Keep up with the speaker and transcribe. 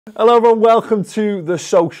Hello everyone, welcome to the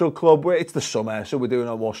Social Club. It's the summer, so we're doing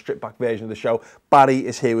a more stripped back version of the show. Barry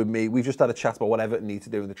is here with me. We've just had a chat about what Everton need to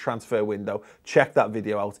do in the transfer window. Check that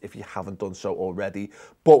video out if you haven't done so already.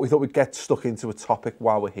 But we thought we'd get stuck into a topic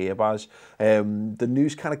while we're here, Baz. The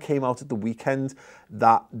news kind of came out at the weekend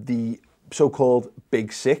that the so-called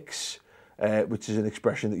Big Six, which is an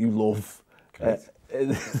expression that you love,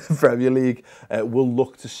 the Premier League will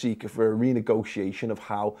look to seek for a renegotiation of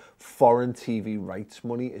how foreign TV rights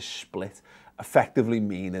money is split, effectively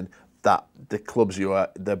meaning that the clubs who are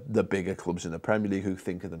the bigger clubs in the Premier League who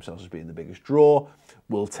think of themselves as being the biggest draw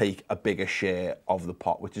will take a bigger share of the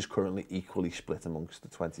pot, which is currently equally split amongst the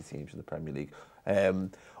 20 teams in the Premier League,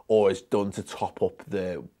 or is done to top up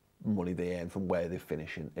the money they earn from where they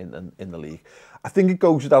finish in the league. I think it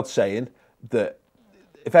goes without saying that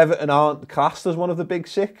if Everton aren't classed as one of the Big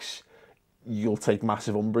Six, you'll take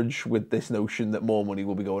massive umbrage with this notion that more money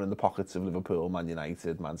will be going in the pockets of Liverpool, Man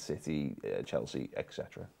United, Man City, Chelsea,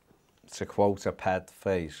 etc. To quote a Ped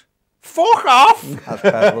phrase, fuck off! As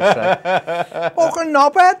Ped would say. Fucking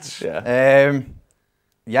knobheads! Yeah.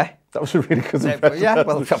 Yeah. That was a really good impression. Yeah,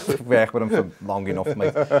 well, I've worked with him for long enough,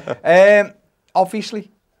 mate.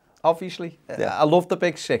 Obviously, yeah. I love the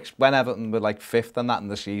Big Six. When Everton were like 5th and that in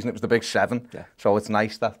the season, it was the Big 7. Yeah. So it's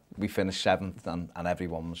nice that we finished 7th and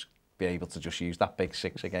everyone was be able to just use that Big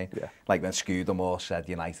Six again. Yeah. Like when Scudamore said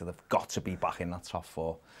United have got to be back in that top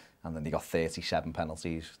 4. And then they got 37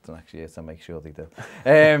 penalties the next year to make sure they do.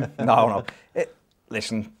 No.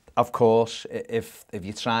 Listen, of course, if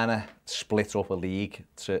you're trying to split up a league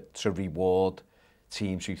to reward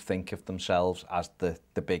teams who think of themselves as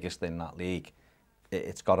the biggest in that league,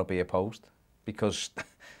 it's got to be opposed, because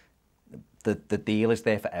the deal is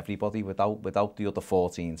there for everybody. Without the other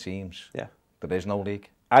 14 teams, there is no league.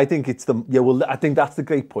 I think it's I think that's the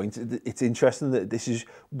great point. It's interesting that this is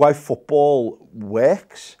why football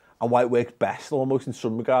works and why it works best almost in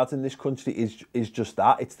some regards in this country is just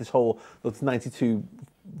that. It's this whole, that's 92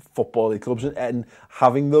 football league clubs, and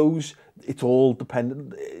having those, it's all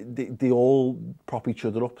dependent, they all prop each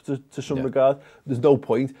other up to some regard. There's no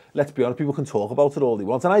point, let's be honest, people can talk about it all they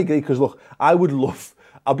want, and I agree, because look, I would love,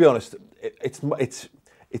 I'll be honest, it's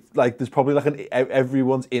like there's probably like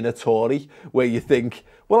everyone's inner Tory where you think,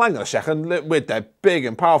 well, hang on a second, they're big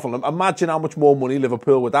and powerful. Imagine how much more money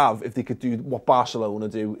Liverpool would have if they could do what Barcelona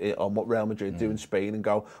do or what Real Madrid do in Spain and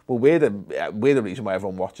go, well, we're the reason why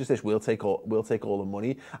everyone watches this. We'll take all the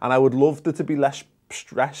money. And I would love there to be less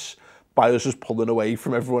stress by us just pulling away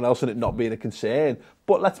from everyone else and it not being a concern.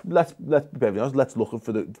 But let's be very honest. Let's look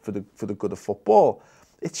for the good of football.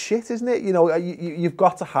 It's shit, isn't it? You know, you've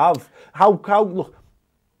got to have look.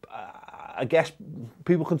 I guess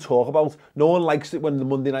people can talk about, no one likes it when the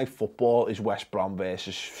Monday Night Football is West Brom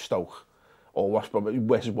versus Stoke or West Brom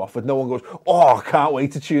versus Watford. No one goes, oh, I can't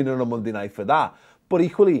wait to tune in on a Monday night for that. But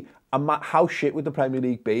equally, how shit would the Premier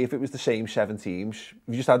League be if it was the same 7 teams? If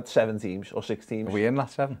you just had 7 teams or 6 teams. Are we in that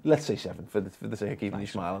 7? Let's say 7 for the sake of keeping you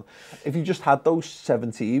smiling. If you just had those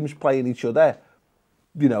 7 teams playing each other,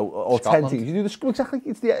 you know, or Scotland. 10 teams, you do the exactly.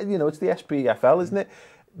 It's the SPFL, isn't it?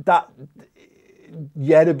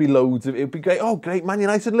 Yeah, it'd be loads of. It'd be great. Oh, great, Man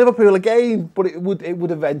United and Liverpool again. But it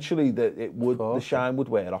would eventually the shine would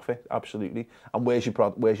wear off it, absolutely. And where's your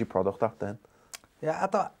product at then?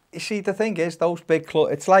 Yeah, you see, the thing is, those big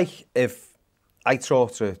clubs. It's like if I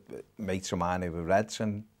talk to mates of mine who were Reds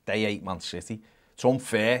and they hate Man City. It's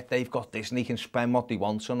unfair. They've got this and they can spend what they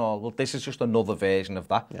want and all. Well, this is just another version of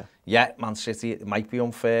that. Yeah, Man City. It might be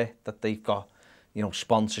unfair that they've got, you know,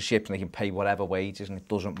 sponsorships and they can pay whatever wages and it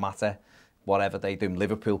doesn't matter. Whatever they do,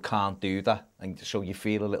 Liverpool can't do that, and so you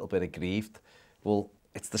feel a little bit aggrieved. Well,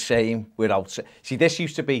 it's the same without. See, this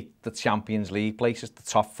used to be the Champions League places, the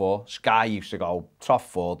top 4. Sky used to go top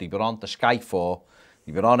 4. They were on the Sky 4.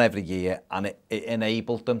 They were on every year, and it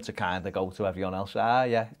enabled them to kind of go to everyone else.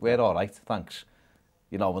 Yeah, we're all right, thanks.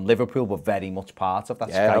 You know, and Liverpool were very much part of that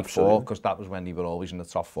Sky 4 because that was when they were always in the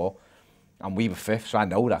top 4. And we were 5th, so I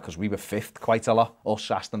know that because we were 5th quite a lot. Us,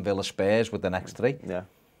 Aston Villa, Spurs with the next 3. Yeah.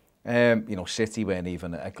 You know, City weren't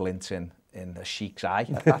even a glint in a sheik's eye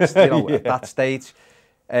at that, at that stage.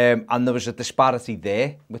 And there was a disparity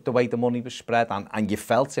there with the way the money was spread, and you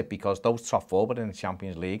felt it because those top 4 were in the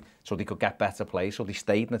Champions League, so they could get better players, so they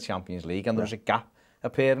stayed in the Champions League, and there was a gap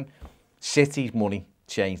appearing. City's money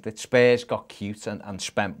changed it. Spurs got cute and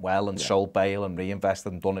spent well and sold Bale and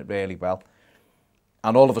reinvested and done it really well.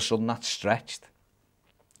 And all of a sudden that's stretched.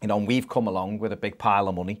 You know, and we've come along with a big pile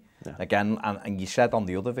of money. Again, and you said on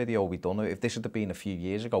the other video we done, if this had been a few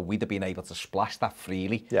years ago, we'd have been able to splash that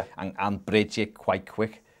freely and bridge it quite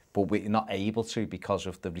quick. But we're not able to because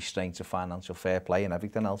of the restraints of financial fair play and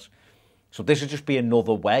everything else. So this would just be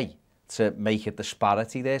another way to make a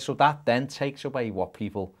disparity there. So that then takes away what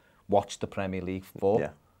people watch the Premier League for. Yeah.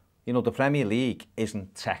 You know, the Premier League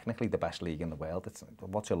isn't technically the best league in the world. It's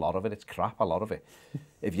watch a lot of it. It's crap, a lot of it.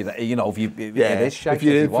 If it is shite. If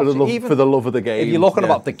you're in for the love of the game. If you're looking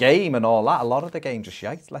about the game and all that, a lot of the games are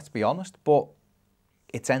shite, let's be honest. But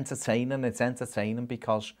it's entertaining. It's entertaining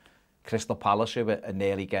because Crystal Palace, who are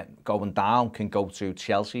nearly going down, can go to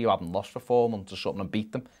Chelsea, who haven't lost for 4 months or something, and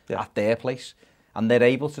beat them at their place. And they're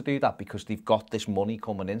able to do that because they've got this money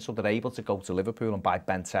coming in, so they're able to go to Liverpool and buy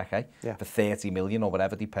Benteke for 30 million or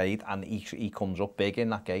whatever they paid, and he comes up big in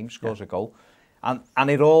that game, scores a goal. And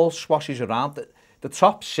it all swashes around. The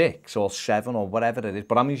top 6 or 7 or whatever it is,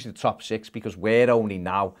 but I'm usually the top 6 because we're only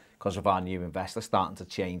now, because of our new investors, starting to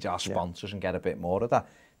change our sponsors and get a bit more of that.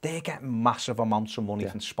 They're getting massive amounts of money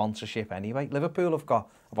from sponsorship anyway. Liverpool have got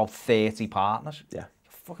about 30 partners. Yeah.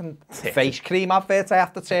 Fucking face cream advert I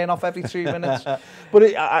have to turn off every 2 minutes.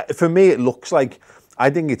 But for me, it looks like,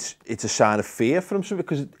 I think it's a sign of fear from them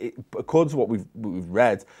because according to what we've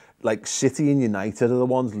read, like City and United are the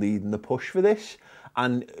ones leading the push for this.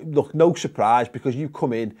 And look, no surprise because you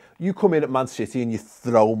come in at Man City and you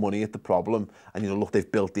throw money at the problem, and look, they've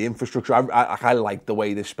built the infrastructure. I like the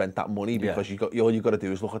way they've spent that money because all you got to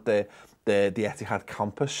do is look at the Etihad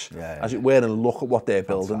campus, as it were, and look at what they're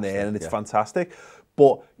building there, and it's fantastic.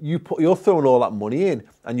 But you're throwing all that money in,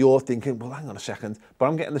 and you're thinking, well, hang on a second, but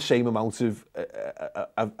I'm getting the same amount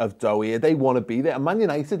of dough here. They want to be there, and Man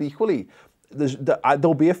United equally.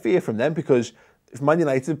 There'll be a fear from them because if Man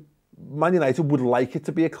United would like it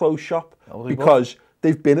to be a closed shop because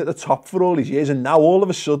they've been at the top for all these years, and now all of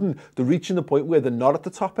a sudden they're reaching the point where they're not at the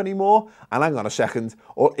top anymore. And hang on a second,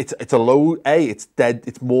 or it's a low it's dead.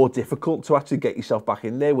 It's more difficult to actually get yourself back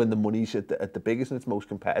in there when the money's at the biggest and it's most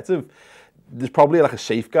competitive. There's probably like a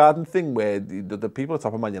safeguarding thing where the people at the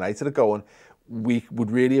top of Man United are going, we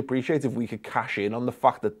would really appreciate if we could cash in on the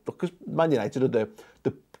fact that, because Man United are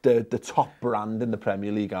the top brand in the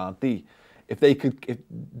Premier League, aren't they? If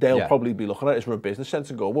they'll probably be looking at it from a business sense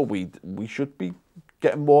and go, well, we should be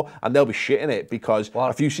getting more, and they'll be shitting it because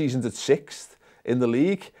a few seasons at 6th in the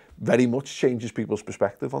league very much changes people's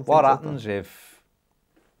perspective on things. What happens if,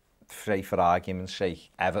 say for argument's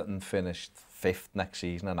sake, Everton finished 5th next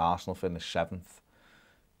season and Arsenal finished 7th?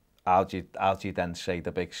 How do you then say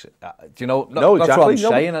the big... do you know? No, that's exactly. What I'm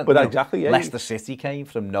saying. But exactly, yeah. Leicester City came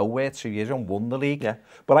from nowhere 2 years and won the league. Yeah,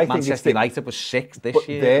 but I think Manchester United was 6th this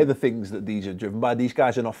year. They're the things that these are driven by. These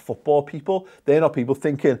guys are not football people. They're not people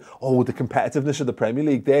thinking, oh, the competitiveness of the Premier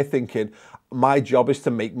League. They're thinking, my job is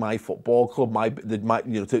to make my football club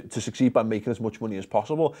to succeed by making as much money as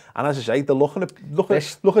possible. And as I say, they're look at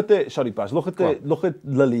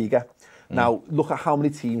La Liga. Now, look at how many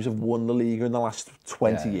teams have won La Liga in the last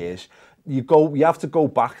 20 years. You have to go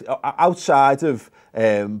back, outside of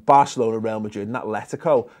Barcelona, Real Madrid and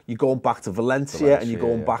Atletico, you're going back to Valencia and you're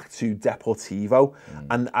going back to Deportivo.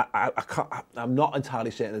 And I'm not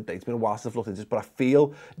entirely certain the date. It's been a while since I've looked at this, but I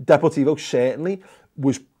feel Deportivo certainly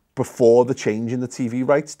was before the change in the TV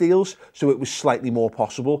rights deals, so it was slightly more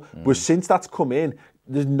possible. But since that's come in,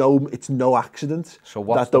 it's no accident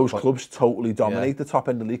that those clubs totally dominate the top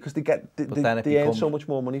end of the league because they earn so much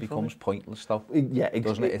more money. It becomes pointless though.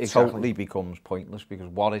 Doesn't it? It totally becomes pointless because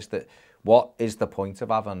what is the point of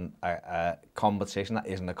having a competition that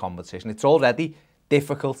isn't a competition? It's already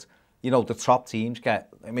difficult. The top teams get...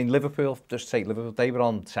 I mean, Liverpool, just take Liverpool, they were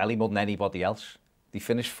on telly more than anybody else. They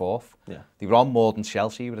finished 4th. They were on more than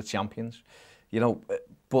Chelsea, who were the champions.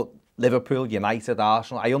 But Liverpool, United,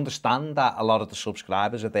 Arsenal, I understand that a lot of the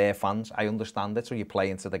subscribers are their fans. I understand it, so you play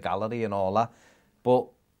into the gallery and all that. But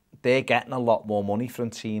they're getting a lot more money from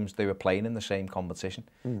teams they were playing in the same competition.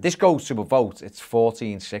 This goes to a vote. It's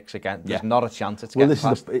 14-6 again. There's not a chance it's getting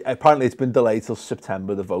passed. Apparently it's been delayed till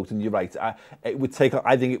September, the vote, and you're right. I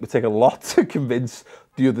think it would take a lot to convince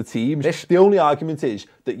the other teams. The only argument is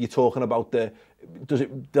that you're talking about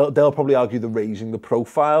they'll probably argue the raising the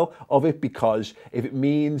profile of it, because if it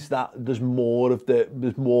means that there's more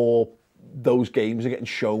those games are getting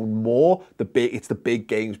shown more, it's the big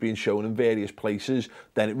games being shown in various places,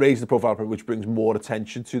 then it raises the profile, which brings more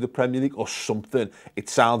attention to the Premier League or something. It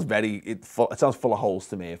sounds full of holes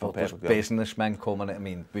to me, if I'm perfectly honest. Businessmen coming. I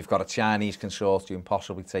mean, we've got a Chinese consortium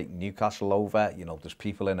possibly taking Newcastle over. There's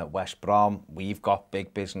people in at West Brom. We've got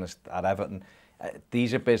big business at Everton.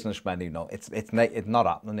 These are businessmen who know it's not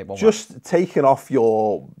happening. It won't just taking off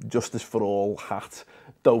your Justice for All hat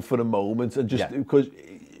though for a moment, and just because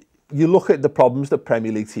you look at the problems that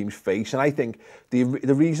Premier League teams face, and I think the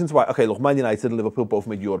reasons why. Okay, look, Man United and Liverpool both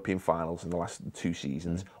made European finals in the last 2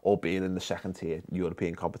 seasons, all being in the second tier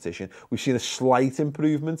European competition. We've seen a slight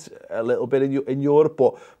improvement, a little bit in Europe,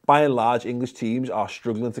 but by and large, English teams are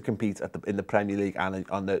struggling to compete in the Premier League and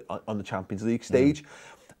on the Champions League stage,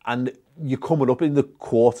 and you're coming up in the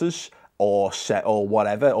quarters or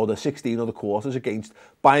whatever, or the 16 or the quarters against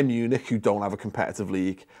Bayern Munich, who don't have a competitive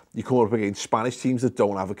league. You come up against Spanish teams that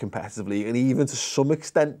don't have a competitive league, and even to some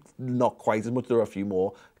extent, not quite as much. There are a few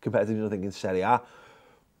more competitive teams, I think, in Serie A.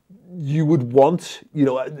 You would want,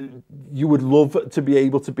 you would love to be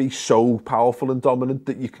able to be so powerful and dominant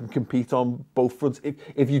that you can compete on both fronts.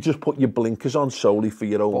 If you just put your blinkers on solely for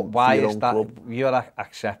your own, but why for your is own that? club. You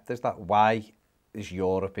accept is that? Why is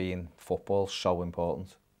European football so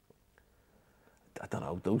important? I don't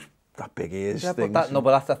know, that big ears things.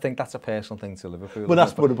 But I think that's a personal thing to Liverpool.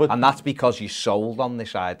 And that's because you sold on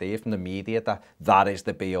this idea from the media that is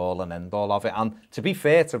the be-all and end-all of it. And to be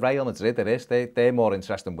fair to Real Madrid, they're more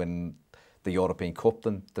interested in winning the European Cup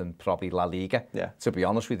than probably La Liga. Yeah. To be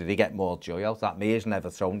honest with you, they get more joy out of that. Me has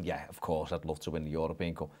never thrown, of course, I'd love to win the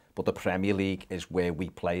European Cup. But the Premier League is where we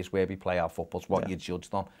play our football. It's what you're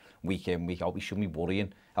judged on week in, week out. We shouldn't be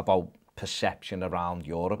worrying about perception around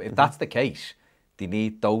Europe. If that's the case,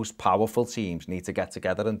 those powerful teams need to get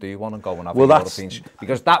together and do one and go and have a European,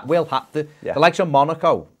 because that will happen. The likes of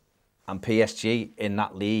Monaco and PSG in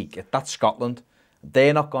that league, that's Scotland.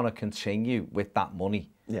 They're not going to continue with that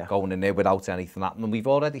money going in there without anything happening. We've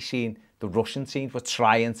already seen the Russian teams were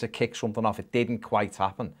trying to kick something off. It didn't quite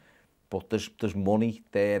happen. But there's money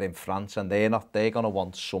there in France, and they're going to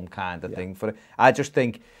want some kind of thing for it. I just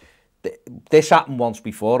think this happened once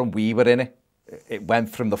before, and we were in it. It went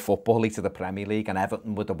from the Football League to the Premier League, and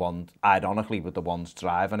Everton were the ones, ironically, were the ones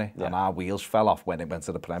driving it, and our wheels fell off when it went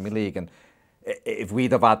to the Premier League. And if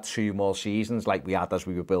we'd have had 2 more seasons like we had as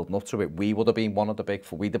we were building up to it, we would have been one of the big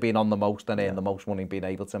 4. We'd have been on the most and earned the most money and been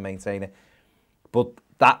able to maintain it. But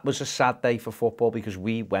that was a sad day for football, because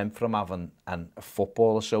we went from having a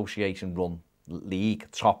football association run league,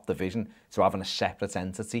 top division, to having a separate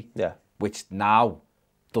entity, which now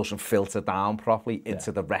doesn't filter down properly into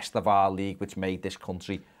the rest of our league, which made this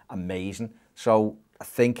country amazing. So I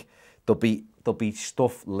think there'll be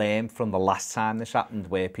stuff learned from the last time this happened,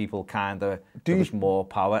 where people there was more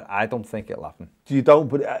power. I don't think it'll happen. You don't,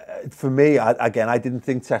 but for me, I didn't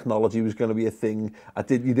think technology was going to be a thing.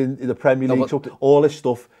 The Premier League, all this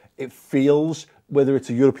stuff, it feels, whether it's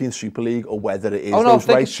a European Super League or whether it is those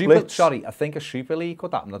right splits. I think a Super League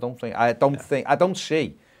could happen. I don't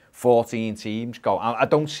see 14 teams go. I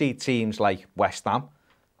don't see teams like West Ham,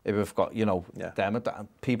 if we've got, them,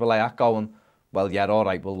 people like that going, well, all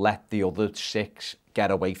right, we'll let the other 6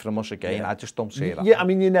 get away from us again. I just don't see it. Yeah, I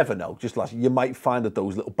mean, you never know. You might find that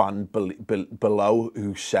those little band below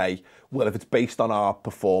who say, well, if it's based on our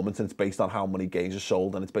performance and it's based on how many games are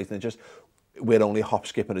sold and it's based on we're only a hop,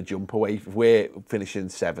 skip and a jump away. If we're finishing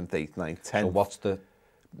 7th, 8th, 9th, 10th. So what's the...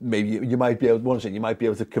 Maybe you might be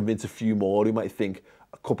able to convince a few more who might think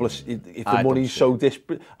a couple of, if the money's so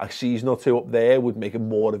disparate, a season or 2 up there would make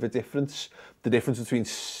more of a difference. The difference between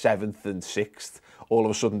 7th and 6th all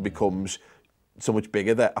of a sudden becomes so much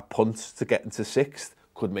bigger that a punt to get into 6th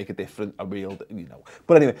could make a real,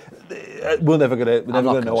 But anyway, we're never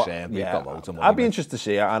gonna know. I'd be interested to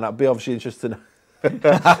see it, and I'd be obviously interested to know.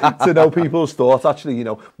 To know people's thoughts. Actually,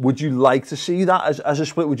 would you like to see that as a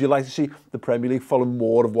split? Would you like to see the Premier League follow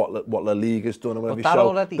more of what La Liga's done, and whenever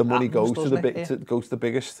the money goes to the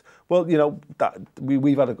biggest? Well, that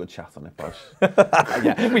we've had a good chat on it,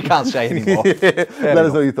 boys. We can't say anymore. Let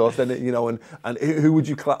us know your thoughts then. And who would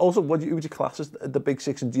you class? Also, who would you class as the big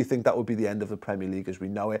 6? And do you think that would be the end of the Premier League as we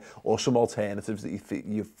know it, or some alternatives that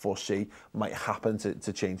you foresee might happen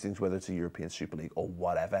to change things, whether it's a European Super League or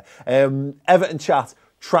whatever? Everton chat,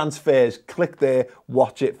 transfers, click there,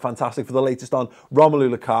 watch it. Fantastic. For the latest on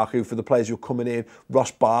Romelu Lukaku, for the players who are coming in,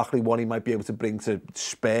 Ross Barkley, one he might be able to bring to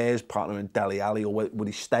Spurs, partner in Dele Alli, or would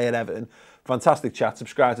he stay at Everton? Fantastic chat.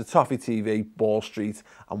 Subscribe to Toffee TV, Ball Street,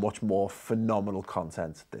 and watch more phenomenal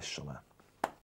content this summer.